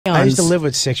I used to live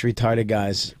with 6 retarded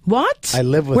guys. What? I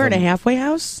live with We're them. in a halfway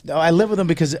house? No, I live with them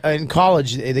because in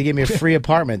college they gave me a free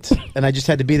apartment, and I just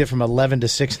had to be there from 11 to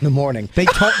 6 in the morning. They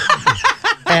told,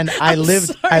 and I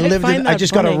lived. I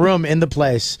just got a room in the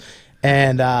place.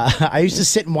 And I used to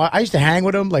sit and watch. I used to hang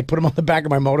with them, like put them on the back of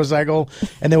my motorcycle,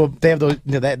 and they have those.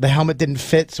 You know, the helmet didn't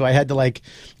fit, so I had to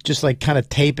just kind of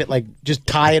tape it, just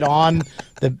tie it on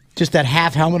just that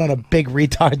half helmet on a big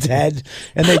retard's head,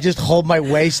 and they just hold my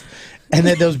waist. And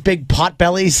then those big pot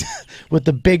bellies with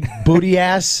the big booty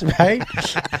ass, right?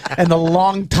 And the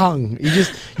long tongue.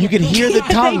 You could hear the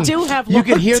tongue. They do have. You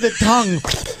could hear the tongue,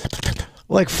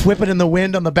 whipping in the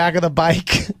wind on the back of the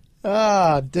bike.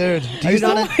 Oh, dude. Do you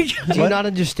not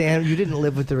understand? You didn't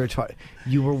live with the retarded.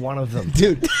 You were one of them.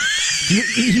 Dude.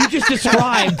 You just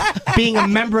described being a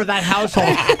member of that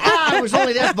household. I was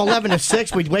only there from 11 to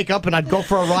 6. We'd wake up and I'd go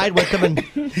for a ride with them. And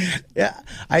yeah,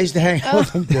 I used to hang out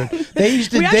with them, dude.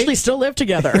 We actually still live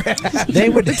together. They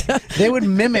would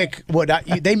mimic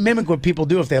they mimic what people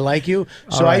do if they like you.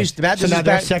 So I used to. So now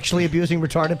they're sexually abusing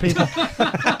retarded people.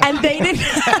 And they didn't.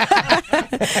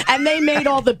 And they made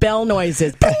all the bell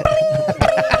noises.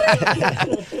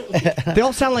 They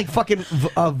all sound like fucking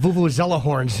vuvuzela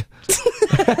horns.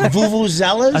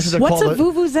 Vuvuzelas? What's a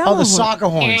vuvuzela? Oh, the soccer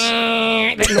horns.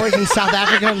 That noise in South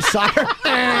Africa in soccer.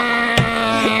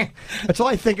 That's all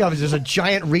I think of is there's a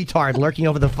giant retard lurking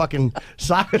over the fucking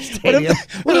soccer stadium.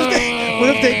 What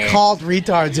if they called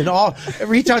retards and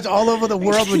retards all over the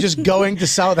world were just going to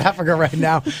South Africa right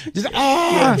now? Just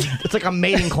It's like a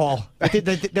mating call.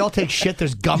 They all take shit.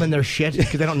 There's gum in their shit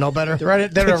because they don't know better.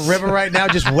 They're in a river right now,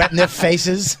 just wetting their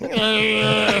faces.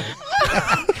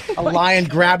 A lion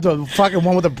grabbed a fucking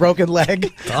one with a broken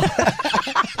leg.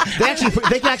 They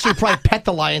can actually probably pet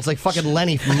the lions like fucking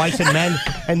Lenny from Mice and Men,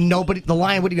 and the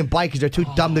lion wouldn't even bite because they're too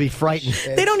dumb to be frightened.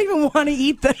 They don't even want to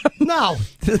eat them. No,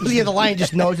 yeah, the lion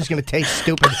just knows it's going to taste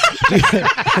stupid.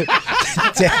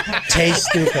 Taste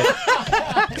stupid.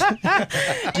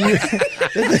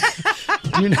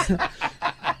 Do you know?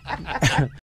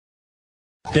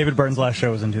 David Byrne's last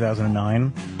show was in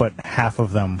 2009, but half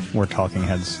of them were Talking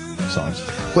Heads songs.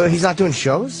 Well, he's not doing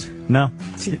shows? No.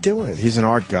 What's he doing? He's an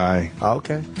art guy. Oh,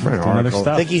 okay. Read an article.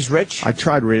 Think he's rich? I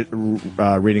tried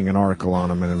reading an article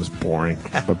on him, and it was boring.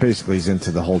 But basically, he's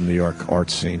into the whole New York art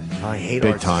scene. I hate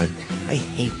big art time. Scene. I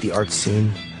hate the art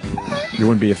scene. You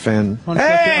wouldn't be a fan? Hey,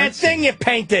 that thing you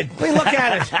painted. Let me look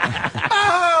at it.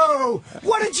 Oh,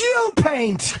 what did you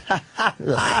paint?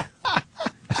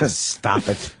 Just stop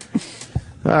it.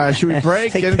 Should we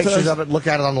break? Take pictures of it, look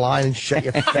at it online, and shut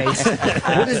your face.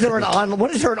 What is there an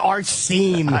art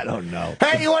scene? I don't know.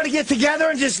 Hey, you want to get together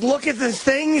and just look at the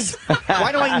things?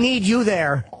 Why do I need you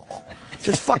there?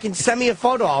 Just fucking send me a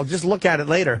photo. I'll just look at it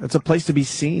later. It's a place to be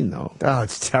seen, though. Oh,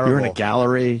 it's terrible. You're in a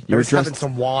gallery. You're just having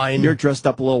some wine. You're dressed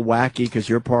up a little wacky because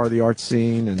you're part of the art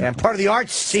scene. And I'm part of the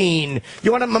art scene.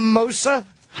 You want a mimosa?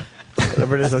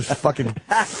 Whatever it is, those fucking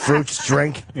fruits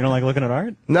drink. You don't like looking at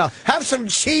art? No. Have some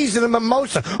cheese and a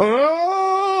mimosa.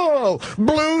 Oh,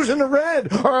 blues and the red.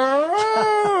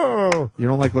 Oh. You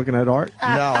don't like looking at art? No,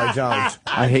 I don't.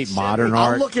 I hate modern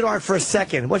art. I'll look at art for a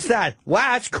second. What's that?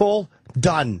 Wow, that's cool.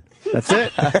 Done. That's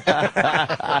it.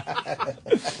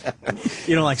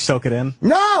 You don't like soak it in?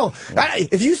 No.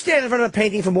 If you stand in front of a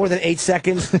painting for more than 8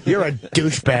 seconds, you're a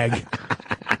douchebag.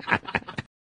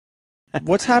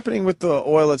 What's happening with the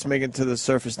oil that's making it to the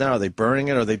surface now? Are they burning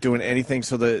it? Are they doing anything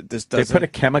so that this doesn't... They put a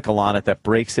chemical on it that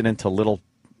breaks it into little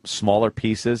smaller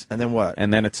pieces. And then what?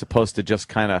 And then it's supposed to just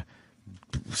kind of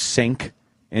sink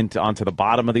onto the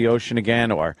bottom of the ocean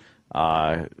again, or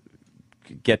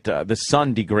get the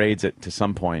sun degrades it to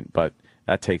some point, but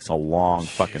that takes a long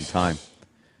fucking time.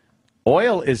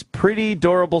 Oil is pretty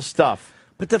durable stuff.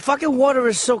 But the fucking water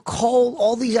is so cold.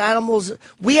 All these animals,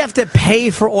 we have to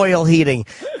pay for oil heating.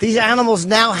 These animals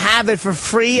now have it for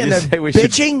free, and they're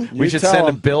bitching. We should send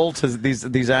a bill to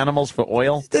these animals for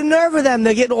oil. The nerve of them!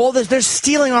 They're getting all this. They're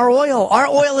stealing our oil. Our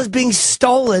oil is being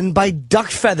stolen by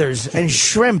duck feathers and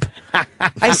shrimp.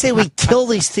 I say we kill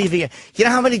these thieving. You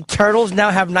know how many turtles now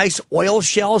have nice oil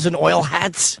shells and oil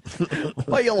hats?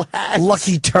 Oil hats.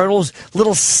 Lucky turtles,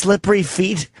 little slippery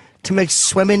feet to make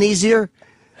swimming easier.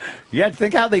 Yeah,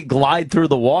 think how they glide through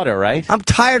the water, right? I'm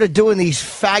tired of doing these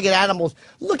faggot animals.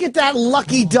 Look at that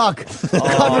lucky duck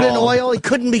covered in oil. He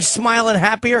couldn't be smiling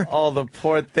happier. Oh, the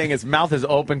poor thing. His mouth is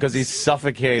open because he's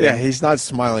suffocating. Yeah, he's not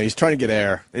smiling. He's trying to get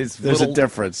air. There's a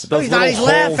difference. Those he's not, little he's holes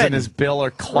laughing. in his bill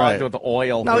are clogged with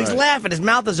oil. No, he's laughing. His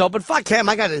mouth is open. Fuck him.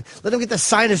 I got to let him get the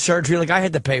sinus surgery like I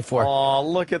had to pay for. Oh,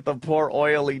 look at the poor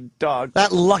oily duck.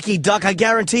 That lucky duck. I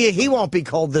guarantee you he won't be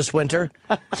cold this winter.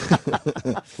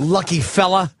 Lucky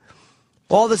fella.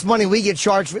 All this money we get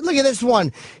charged for. Look at this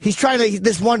one. He's trying to.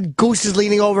 This one goose is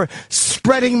leaning over,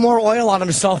 spreading more oil on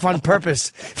himself on purpose.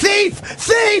 Thief!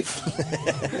 Thief!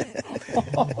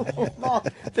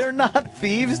 They're not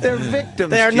thieves. They're victims.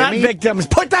 They're not victims.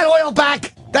 Put that oil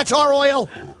back. That's our oil.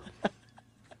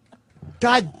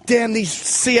 God damn these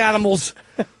sea animals.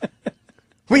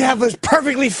 We have this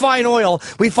perfectly fine oil.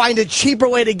 We find a cheaper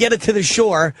way to get it to the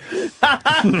shore.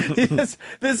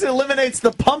 This eliminates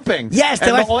the pumping. Yes,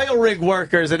 and the oil rig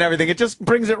workers and everything. It just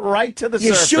brings it right to the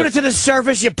surface. You shoot it to the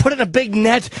surface, you put it in a big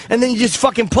net, and then you just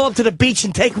fucking pull up to the beach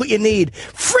and take what you need.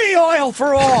 Free oil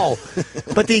for all.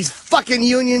 But these fucking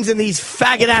unions and these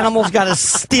faggot animals got to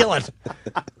steal it.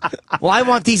 Well, I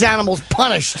want these animals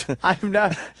punished. I've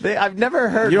never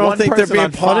heard. You don't think they're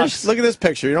being punished? Fox. Look at this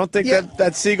picture. You don't think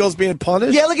that seagull's being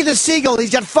punished? Yeah, look at the seagull.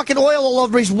 He's got fucking oil all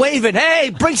over. He's waving. Hey,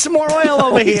 bring some more oil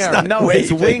over here. No,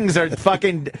 his wings are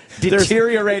fucking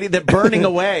deteriorating. They're burning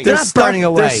away. They're not burning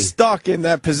away. They're stuck in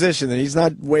that position, and he's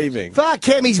not waving. Fuck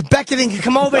him. He's beckoning.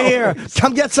 Come over here.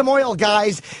 Come get some oil,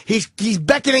 guys. He's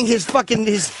beckoning his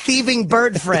thieving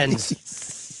bird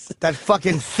friends. That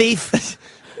fucking thief.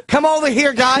 Come over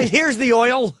here, guys. Here's the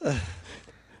oil.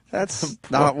 That's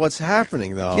not what's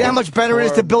happening, though. You know how much better it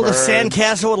is to build a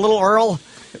sandcastle with little Earl?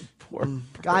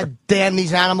 God damn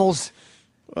these animals.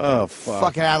 Oh, fuck.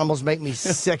 Fucking animals make me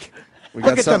sick.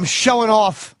 Look at them showing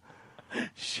off.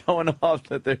 Showing off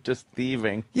that they're just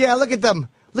thieving. Yeah, look at them.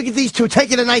 Look at these two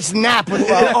taking a nice nap with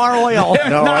our oil.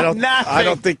 No, I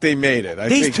don't think they made it.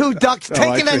 These two ducks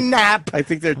taking a nap. I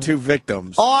think they're two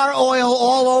victims. Our oil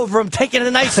all over them, taking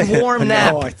a nice warm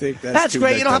nap. No, I think that's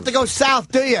great. You don't have to go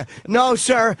south, do you? No,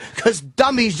 sir, because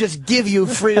dummies just give you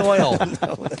free oil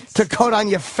to coat on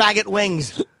your faggot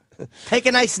wings. Take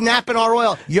a nice nap in our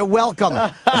oil. You're welcome.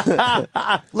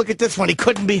 Look at this one. He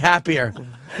couldn't be happier.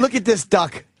 Look at this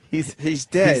duck. He's dead. He's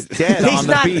dead. He's on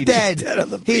the not beach.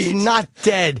 dead. He's not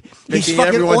dead. He's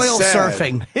fucking oil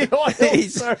surfing.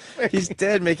 He's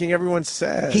dead, making everyone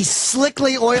sad. He's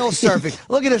slickly oil surfing.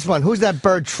 Look at this one. Who's that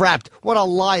bird trapped? What a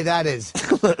lie that is.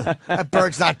 That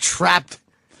bird's not trapped.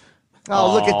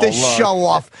 Oh, look at this show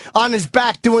off. On his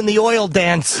back doing the oil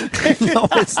dance. No,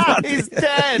 it's not. He's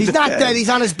dead. He's not dead. He's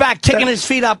on his back kicking his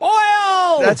feet up.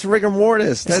 Oil! That's rigor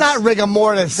mortis. It's not rigor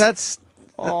mortis. That's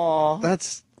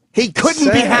He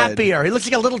couldn't be sad. happier. He looks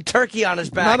like a little turkey on his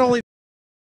back. Not only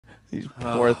These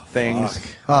poor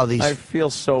things. Oh, these. I feel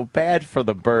so bad for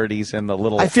the birdies and the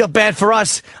little. I feel bad for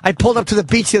us. I pulled up to the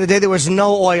beach the other day. There was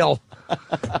no oil.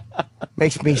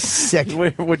 Makes me sick.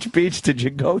 Which beach did you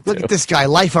go to? Look at this guy,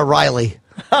 Life of Riley.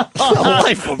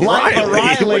 Life of Riley.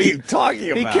 Riley. What are you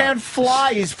talking about? He can't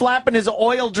fly. He's flapping his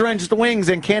oil-drenched wings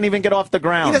and can't even get off the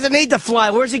ground. He doesn't need to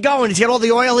fly. Where's he going? He's got all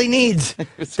the oil he needs.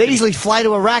 They usually fly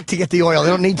to Iraq to get the oil. They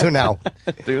don't need to now.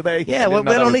 Do they? Yeah, well,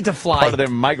 they don't need to fly. Part of their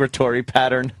migratory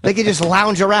pattern. They can just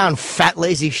lounge around, fat,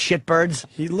 lazy shitbirds.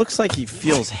 He looks like he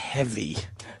feels heavy.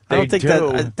 They I don't think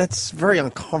do. that's very He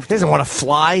uncomfortable. doesn't want to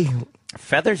fly.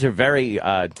 Feathers are very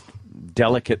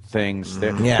delicate things.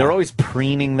 Yeah. They're always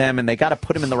preening them, and they got to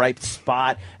put them in the right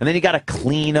spot, and then you got to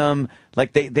clean them.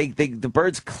 Like the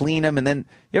birds clean them, and then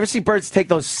you ever see birds take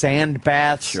those sand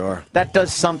baths? Sure. That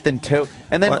does something too.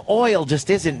 And then oil just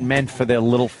isn't meant for their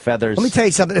little feathers. Let me tell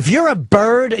you something. If you're a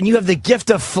bird and you have the gift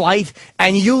of flight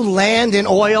and you land in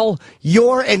oil,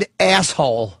 you're an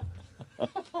asshole.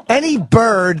 Any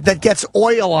bird that gets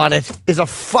oil on it is a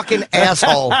fucking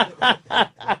asshole.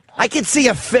 I can see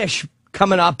a fish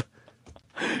coming up.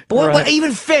 But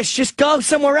even fish, just go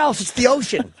somewhere else. It's the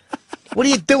ocean. What are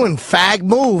you doing, fag?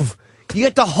 Move. You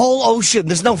get the whole ocean.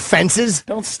 There's no fences.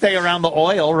 Don't stay around the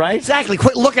oil, right? Exactly.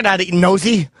 Quit looking at it, you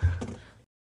nosy.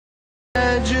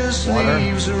 Just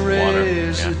leaves a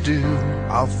residue. Yeah.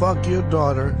 I'll fuck your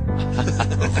daughter.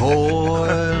 Of oil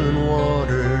and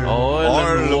water.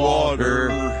 Oil and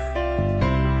water.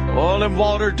 Oil and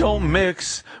water don't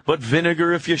mix, but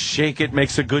vinegar, if you shake it,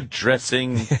 makes a good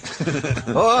dressing.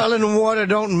 Oil and water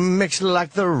don't mix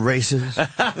like the races.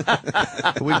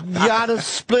 We gotta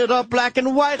split up black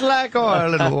and white like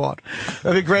oil and water.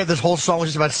 That'd be great if this whole song was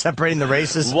just about separating the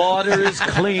races. Water is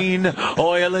clean,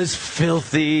 oil is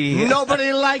filthy.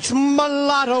 Nobody likes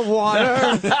mulatto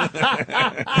water.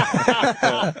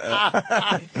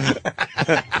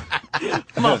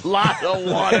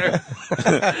 Mulatto water.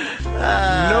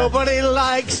 Nobody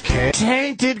likes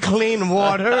tainted clean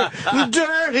water,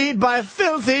 dirtied by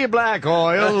filthy black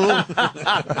oil.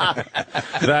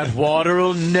 That water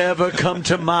will never come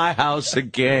to my house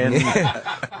again.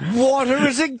 Water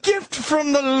is a gift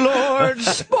from the Lord,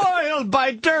 spoiled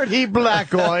by dirty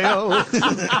black oil,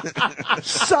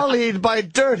 sullied by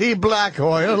dirty black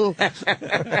oil.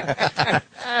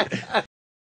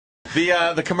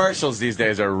 The commercials these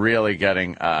days are really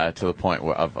getting to the point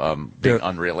of being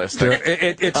unrealistic.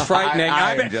 It's frightening.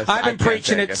 I've been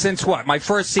preaching it since what? My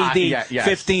first CD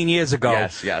 15 years ago.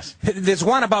 Yes. There's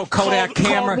one about Kodak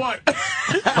camera. What?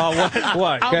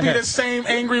 What? I'll be the same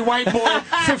angry white boy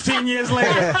 15 years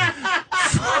later.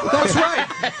 That's right.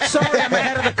 Sorry, I'm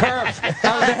ahead of the curve.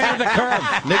 I was ahead of the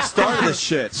curve. Nick started this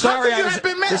shit. Sorry,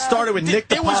 This started with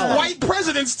Nick. It was white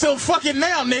presidents till fucking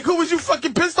now, Nick. Who was you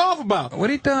fucking pissed off about? What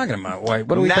are you talking about, White?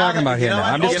 What are we talking about here now?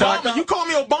 I'm just talking. You call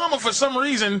me Obama for some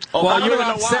reason. Well, you're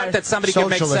upset that somebody can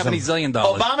make $70 zillion.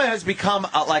 Obama has become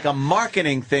like a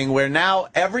marketing thing where now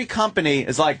every company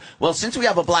is like, well, since we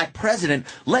have a black president,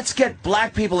 let's get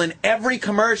black people in every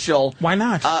commercial. Why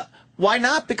not? Why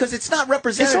not? Because it's not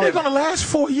representative. It's only going to last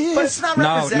 4 years. But it's not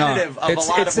representative of a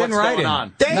lot of what's going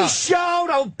on. They showed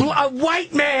a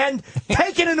white man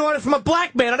taking an order from a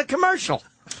black man on a commercial.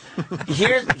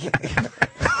 Here's... And you know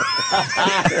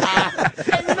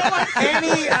what?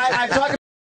 I'm talking...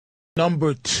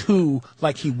 Number 2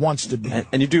 like he wants to be.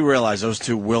 And you do realize those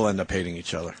two will end up hating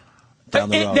each other down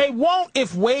the road. They won't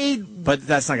if Wade... But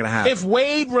that's not going to happen. If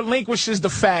Wade relinquishes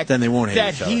the fact then they won't hate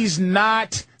that each other. He's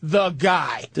not the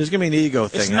guy. There's going to be an ego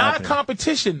thing It's not happening. a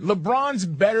competition. LeBron's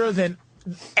better than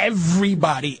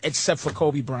everybody except for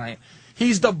Kobe Bryant.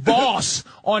 He's the boss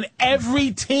on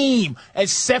every team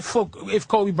except for if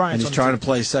Kobe Bryant's And he's trying to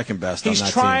play second best on that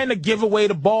He's trying to give away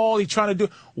the ball. He's trying to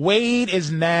do... Wade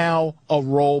is now a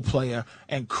role player,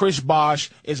 and Chris Bosh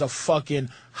is a fucking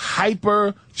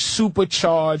hyper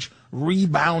supercharged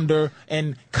rebounder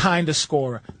and kind of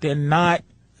scorer. They're not...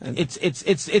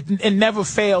 It never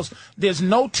fails. There's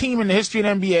no team in the history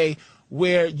of the NBA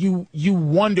where you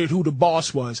wondered who the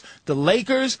boss was. The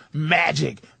Lakers,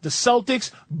 Magic. The Celtics,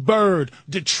 Bird.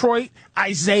 Detroit,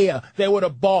 Isaiah. They were the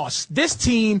boss. This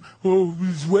team,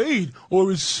 is Wade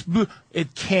or is...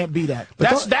 It can't be that.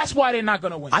 That's why they're not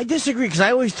going to win. I disagree because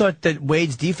I always thought that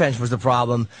Wade's defense was the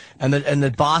problem, and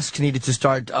that Bosch needed to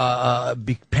start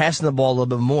passing the ball a little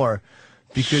bit more.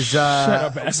 Because Shut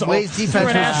up, asshole. Wade's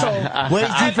defense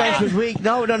was weak.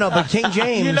 No, but King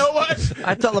James. You know what?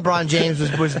 I thought LeBron James was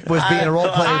being a role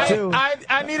player too.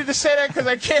 I needed to say that because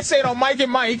I can't say it on Mike and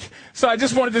Mike, so I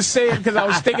just wanted to say it because I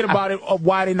was thinking about it of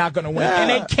why they're not going to win, and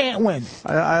they can't win.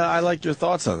 I like your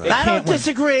thoughts on that. I don't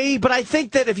disagree, but I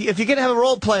think that if you're going to have a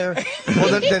role player,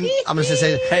 well, then I'm just going to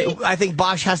say, hey, I think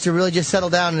Bosch has to really just settle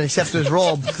down and accept his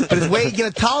role. But is Wade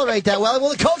going to tolerate that? Well,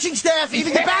 the coaching staff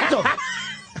even get back to him.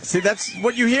 See, that's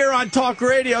what you hear on talk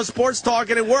radio, sports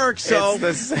talk, and it works, so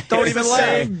don't even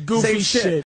laugh. Goofy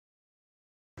shit.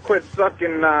 Quit sucking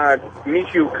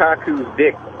Michio Kaku's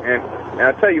dick, and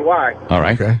I'll tell you why. All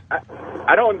right. Okay.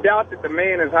 I don't doubt that the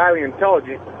man is highly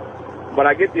intelligent, but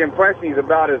I get the impression he's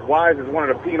about as wise as one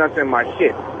of the peanuts in my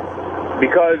shit.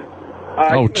 Because...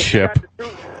 Chip.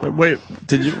 Wait,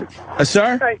 did you...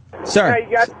 sir? Hey, Sir. Hey,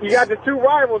 you got the two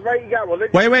rivals, right? You got religion...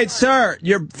 Wait, sir.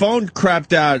 Your phone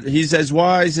crapped out. He's as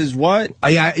wise as what?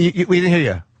 Yeah, we didn't hear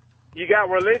you. You got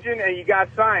religion and you got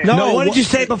science. No, what did you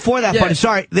say before that, buddy?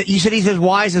 Sorry, you said he's as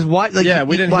wise as what? Like,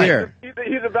 we didn't hear.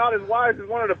 He's about as wise as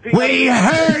one of the people. We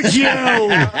heard you!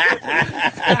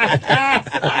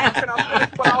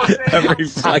 Every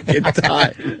fucking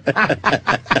time.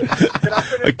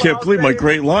 I can't believe my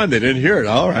great line. They didn't hear it.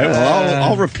 All right, well,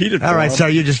 I'll repeat it. All right, sir,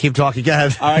 you just keep talking. Go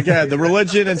ahead. All right, go ahead. The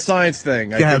religion and science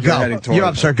thing. Go ahead, go. You're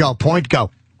up, sir. Go. Point,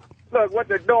 go. Look, what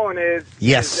they're doing is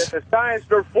yes. The science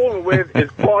they're fooling with is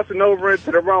crossing over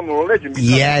into the realm of religion.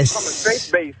 Yes.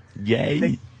 Faith-based.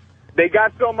 Yay. They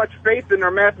got so much faith in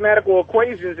their mathematical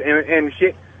equations and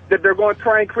shit that they're going to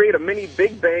try and create a mini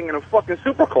Big Bang and a fucking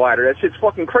super collider. That shit's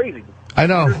fucking crazy. I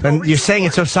know, and you're saying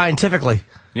it so scientifically.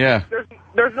 Yeah.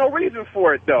 There's no reason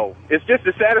for it, though. It's just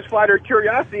to satisfy their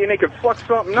curiosity, and they could fuck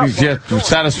something up. Yeah,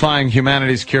 satisfying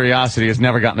humanity's curiosity has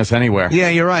never gotten us anywhere. Yeah,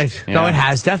 you're right. Yeah. No, it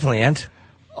has, definitely, Ant.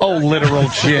 Oh, literal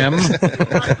Jim.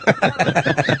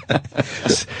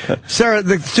 Sir,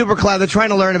 the super cloud, they're trying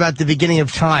to learn about the beginning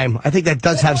of time. I think that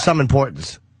does have some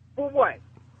importance. For what?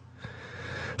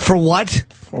 For what?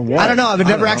 For what? I don't know. I've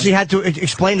never actually had to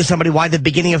explain to somebody why the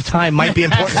beginning of time might be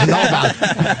important to know about.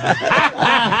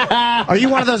 Are you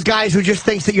one of those guys who just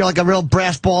thinks that you're like a real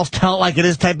brass balls, tell it like it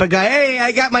is type of guy? Hey,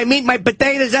 I got my meat, my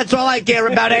potatoes, that's all I care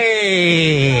about.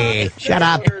 Hey, shut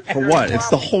up. For what? It's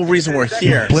the whole reason we're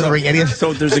here. Blithering idiot.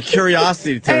 So there's a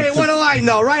curiosity to Hey, what do I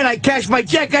know, right? I cash my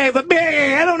check, I have a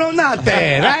beer, I don't know nothing.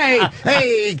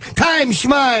 Hey, time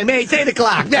schmime, hey, it's 8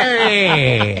 o'clock.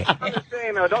 Hey. I'm just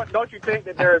saying, don't you think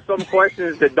that there are some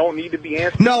questions that don't need to be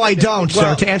answered? No, I don't,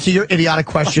 sir. To answer your idiotic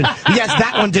question, yes,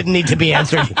 that one didn't need to be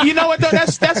answered. You know what, though?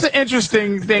 That's an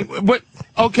interesting thing. But,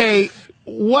 okay,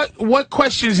 what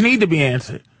questions need to be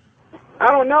answered? I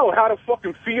don't know how to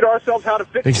fucking feed ourselves, how to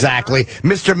fix Exactly.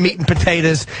 Mr. Meat and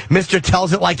Potatoes. Mr.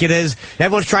 Tells It Like It Is.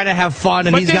 Everyone's trying to have fun,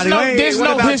 and But he's got to go, hey, there's what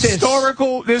no about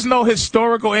historical, there's no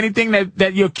historical anything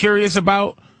that you're curious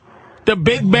about. The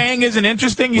Big Bang isn't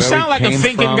interesting. You sound like a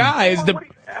thinking guy.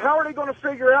 How are they going to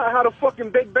figure out how the fucking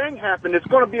Big Bang happened? It's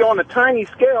going to be on a tiny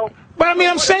scale. But I mean,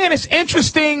 I'm saying it's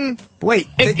interesting. Wait,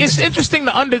 it's interesting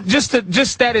to just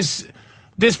that is.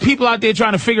 There's people out there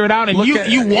trying to figure it out, and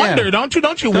you wonder, don't you?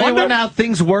 Don't you wonder how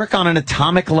things work on an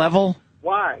atomic level?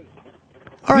 Why?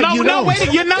 All right, no,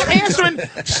 wait, you're not answering,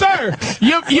 sir.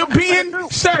 You're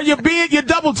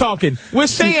double talking. We're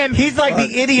saying he's like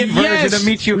the idiot version of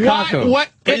Michio Kaku.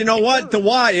 But you know what? The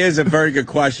why is a very good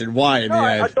question. Why in the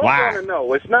end? I don't want to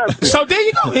know. It's not. So there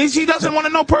you go. He doesn't want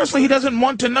to know personally. He doesn't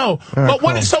want to know. But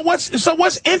cool.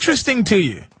 What's interesting to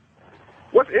you?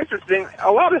 What's interesting? A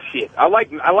lot of shit. I like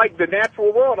the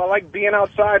natural world. I like being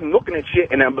outside and looking at shit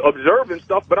and observing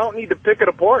stuff, but I don't need to pick it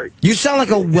apart. You sound like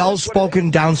a well-spoken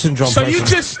Down syndrome person. You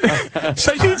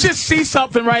just see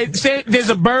something, right? Say there's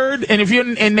a bird, and if you're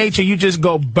in nature, you just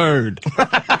go bird. I'll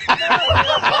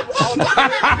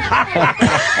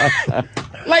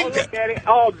look at it,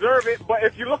 I'll observe it, but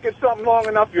if you look at something long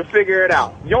enough, you'll figure it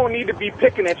out. You don't need to be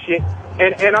picking at shit.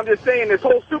 And I'm just saying, this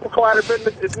whole super collider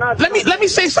business, it's not. Let me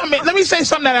say something. Let me say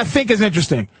something that I think is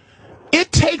interesting.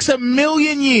 It takes 1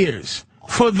 million years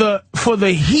for the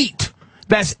heat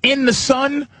that's in the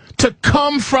sun to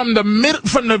come from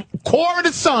the core of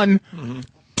the sun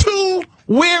to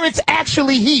where it's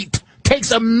actually heat.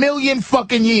 Takes 1 million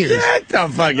fucking years. Get the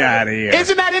fuck out of here!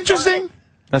 Isn't that interesting?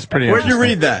 That's pretty. Where'd you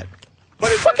read that?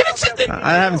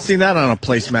 I haven't seen that on a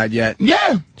placemat yet.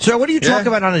 Yeah. So what do you talk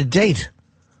about on a date?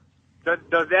 Does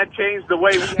that change the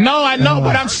way we... No, I know,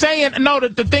 but I'm saying, no,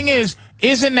 the thing is,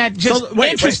 isn't that just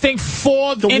interesting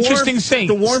for the interesting things?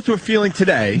 The warmth we're feeling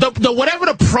today. The whatever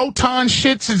the proton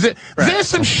shits is, there's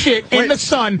some shit in the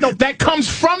sun that comes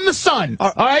from the sun.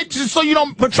 All right? Just so you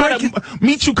don't try to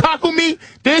Michio Kaku me,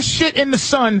 there's shit in the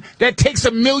sun that takes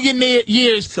 1 million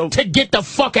years to get the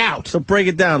fuck out. So break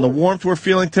it down. The warmth we're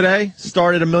feeling today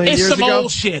started 1 million years ago? It's some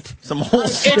old shit. Some old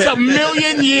shit. It's 1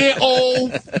 million year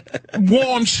old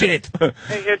warm shit. Hey,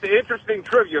 it's an interesting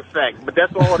trivia fact, but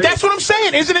that's all it is. That's what I'm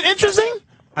saying. Isn't it interesting?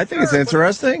 I think it's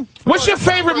interesting. What's your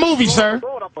favorite movie, sir?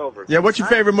 Yeah, what's your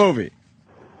favorite movie?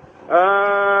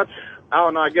 I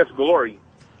don't know. I guess Glory.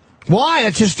 Why?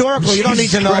 It's historical. You don't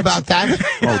need to know about that.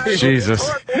 Oh, Jesus.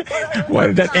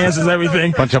 Well, that answers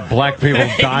everything. Bunch of black people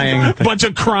dying. Bunch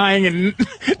of crying and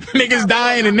niggas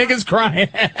dying and niggas crying.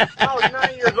 I was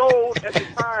 9 years old at the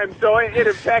time, so it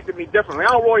impacted me differently. I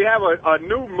don't really have a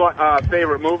new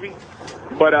favorite movie,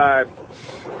 but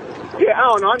yeah, I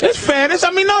don't know. It's fair.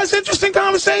 It's interesting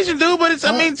conversation, dude, but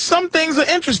some things are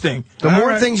interesting. The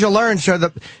more things you learn,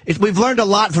 sir, we've learned a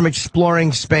lot from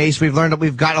exploring space. We've learned that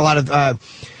we've got a lot of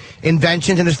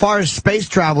inventions, and as far as space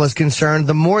travel is concerned,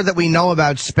 the more that we know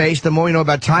about space, the more we know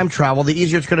about time travel, the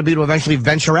easier it's going to be to eventually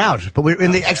venture out. But we're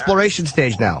in the exploration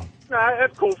stage now. Nah,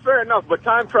 that's cool. Fair enough, but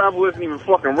time travel isn't even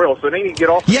fucking real, so they need to get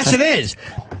off. Yes, it is.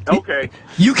 Okay.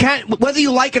 You can't, whether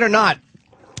you like it or not.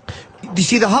 You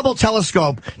see, the Hubble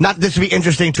telescope, not this would be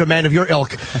interesting to a man of your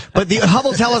ilk, but the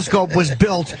Hubble telescope was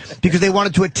built because they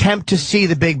wanted to attempt to see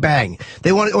the Big Bang.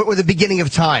 They wanted, or the beginning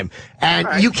of time.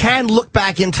 And you can look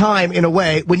back in time in a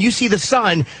way. When you see the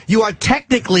sun, you are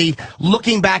technically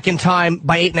looking back in time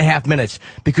by 8.5 minutes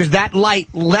because that light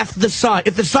left the sun.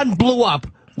 If the sun blew up,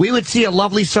 we would see a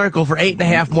lovely circle for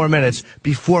 8.5 more minutes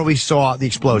before we saw the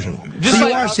explosion. So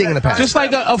you are seeing in the past. Just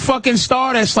like a fucking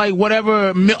star that's like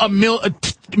whatever,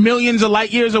 millions of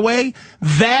light years away,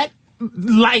 that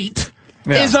light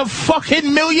is a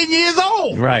fucking million years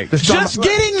old. Right. Just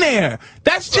getting there.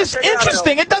 That's just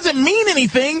interesting. It doesn't mean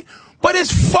anything, but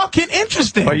it's fucking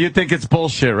interesting. But you think it's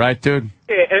bullshit, right, dude?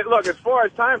 Yeah, and look, as far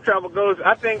as time travel goes,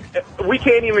 I think we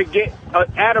can't even get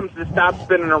atoms to stop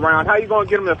spinning around. How you going to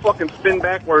get them to fucking spin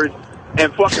backwards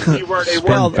and fucking see where they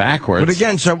were? Backwards. But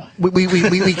again, so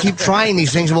we keep trying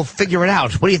these things and we'll figure it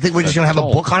out. What do you think? We're just going to have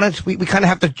a book on it? We kind of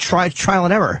have to try trial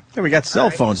and error. Yeah, we got cell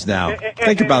phones now.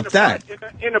 Think about that.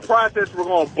 In the process, we're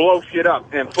going to blow shit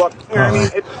up and fuck. You know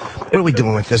what I mean? What are we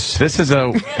doing with this? This is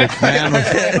if man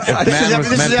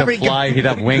was meant to fly, he'd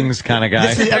have wings kind of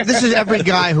guy. This is every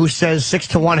guy who says 6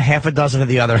 to 1, half a dozen of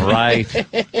the other. Right.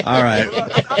 All right.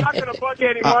 I'm not going to bug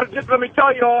anyone. Just let me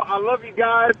tell y'all, I love you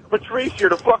guys. Patrice, you're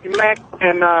the fucking Mac.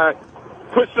 And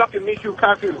quit sucking Michio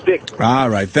Kaku's dick. All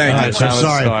right, thank you. So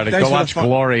sorry. Go watch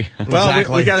Glory. Well,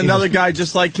 Exactly. we got another guy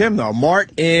just like him, though.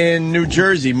 Mart in New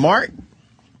Jersey. Mart?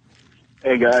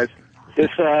 Hey, guys.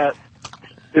 This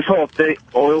whole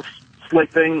oil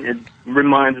slick thing, it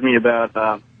reminds me about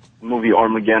the movie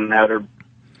Armageddon, how they're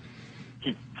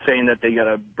saying that they got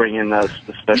to bring in the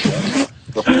special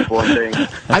thing.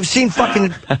 I've seen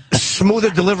fucking smoother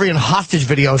delivery and hostage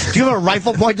videos. Do you have a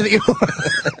rifle pointed at you?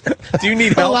 Do you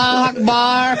need help? Allah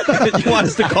Akbar. You want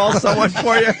us to call someone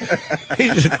for you?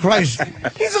 Jesus Christ.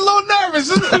 He's a little nervous.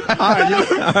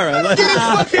 All right.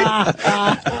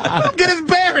 Get his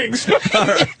bearings.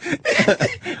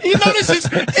 You notice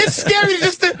it's scary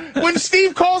when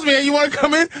Steve calls me and you want to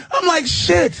come in, I'm like,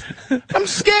 shit, I'm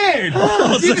scared.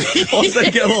 Also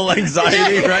get a little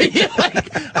anxiety, right?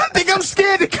 Like, I think I'm scared.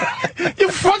 You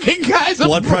fucking guys.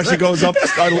 Blood pressure goes up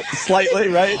slightly,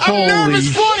 right? I'm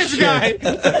nervous for this guy.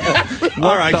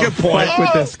 All right, good point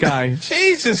with this guy.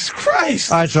 Jesus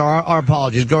Christ. All right, so our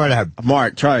apologies. Go right ahead.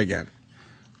 Mark, try again.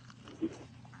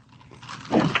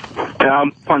 Yeah,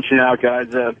 I'm punching out, guys.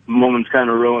 The moment's kind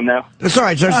of ruined now. It's all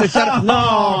right, sir. It's not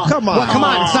no, come on. Well, come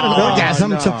on. It's not an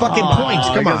orgasm. It's a fucking point.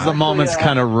 Come on. The moment's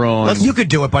kind of ruined. You could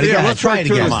do it, buddy. Yeah, Go let's try it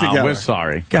again. We're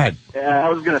sorry. Go ahead. Yeah, I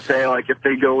was going to say, like, if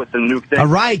they go with the nuke thing. All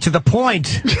right, to the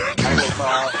point.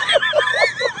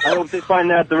 I hope they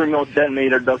find out the remote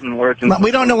detonator doesn't work.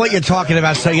 We don't know what you're talking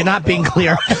about, so you're not being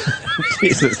clear.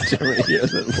 Jesus, Jimmy, you're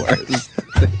the worst.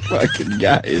 Fucking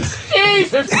guys.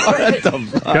 Jesus. What the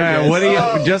fuck? What do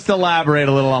you just elaborate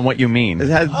a little on what you mean? It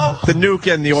had the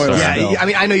nuke and the oil spill. Yeah, I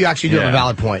mean, I know you actually do have a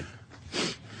valid point.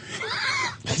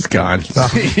 He's gone.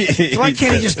 Why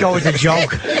can't he just go with a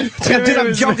joke? Dude,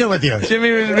 I'm joking with you.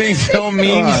 Jimmy was being so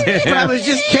mean. But I was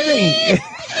just kidding.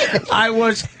 I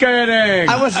was kidding.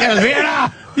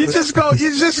 You just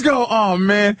go, oh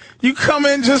man, you come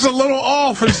in just a little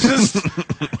off. It's just,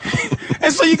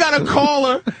 and so you got to call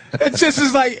her. It just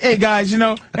is like, hey guys, you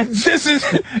know, it just is,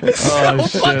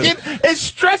 it's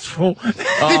stressful.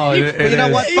 Oh, you know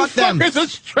what? Fuck them.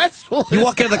 It's stressful. You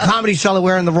walk into the Comedy Cellar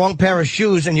wearing the wrong pair of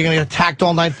shoes, and you're gonna get attacked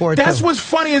all night for it. That's what's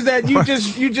funny is that you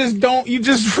just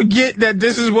forget that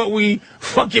this is what we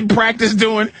fucking practice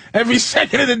doing every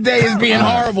second of the day is being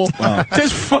horrible.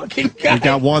 This fucking guy. We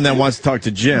got one that wants to talk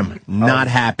to Jim. Not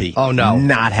happy. Oh no.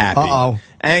 Not happy. Uh-oh.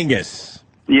 Angus.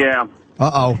 Yeah.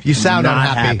 Uh-oh. You sound Not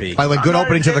unhappy. happy. By the way, good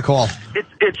opening to the call.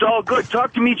 It's all good.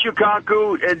 Talk to Michio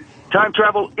Kaku. Time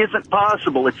travel isn't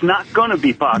possible. It's not going to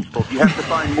be possible. You have to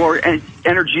find more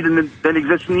energy than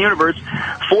exists in the universe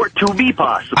for it to be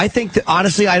possible. I think,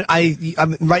 honestly,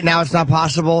 right now it's not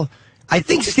possible. I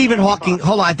think Stephen Hawking,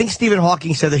 hold on, I think Stephen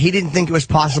Hawking said that he didn't think it was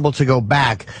possible to go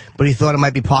back, but he thought it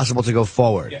might be possible to go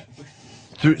forward. Yeah.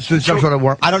 Through some sort of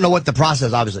work. I don't know what the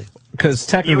process, obviously. Because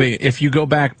technically, if you go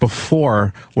back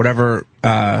before whatever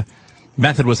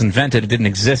method was invented, it didn't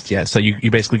exist yet. So you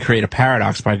basically create a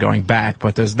paradox by going back,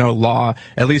 but there's no law,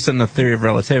 at least in the theory of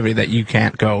relativity, that you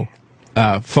can't go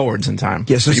forwards in time.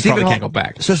 Yeah, so you probably can't go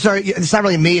back. So, sorry, it's not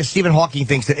really me. It's Stephen Hawking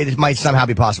thinks that it might somehow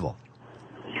be possible.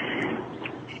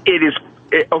 It is.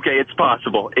 Okay, it's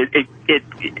possible.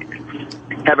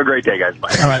 Have a great day, guys.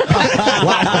 Bye. All right.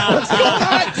 What's going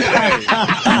on today?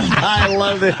 I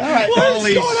love it. All right.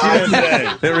 Holy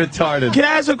shit. They're retarded. Can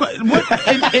I ask a question?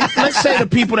 Let's say the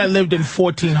people that lived in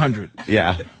 1400.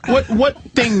 Yeah. What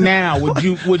thing now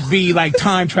would be like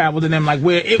time travel to them? Like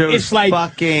where it's like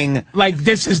fucking like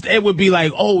this is it would be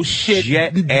like oh shit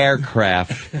jet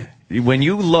aircraft. When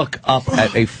you look up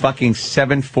at a fucking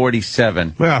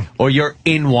 747, or you're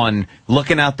in one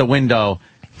looking out the window,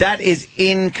 that is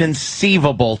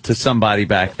inconceivable to somebody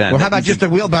back then. Well, how about just a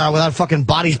wheelbarrow without fucking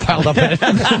bodies piled up in it?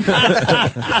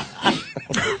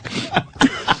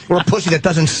 Or a pussy that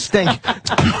doesn't stink,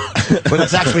 but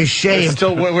it's actually shaved.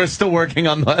 We're still working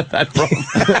on that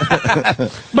problem.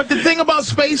 But the thing about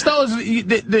space, though,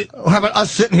 is how about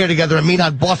us sitting here together and me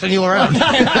not bossing you around?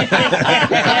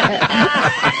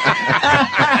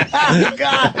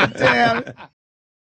 God damn.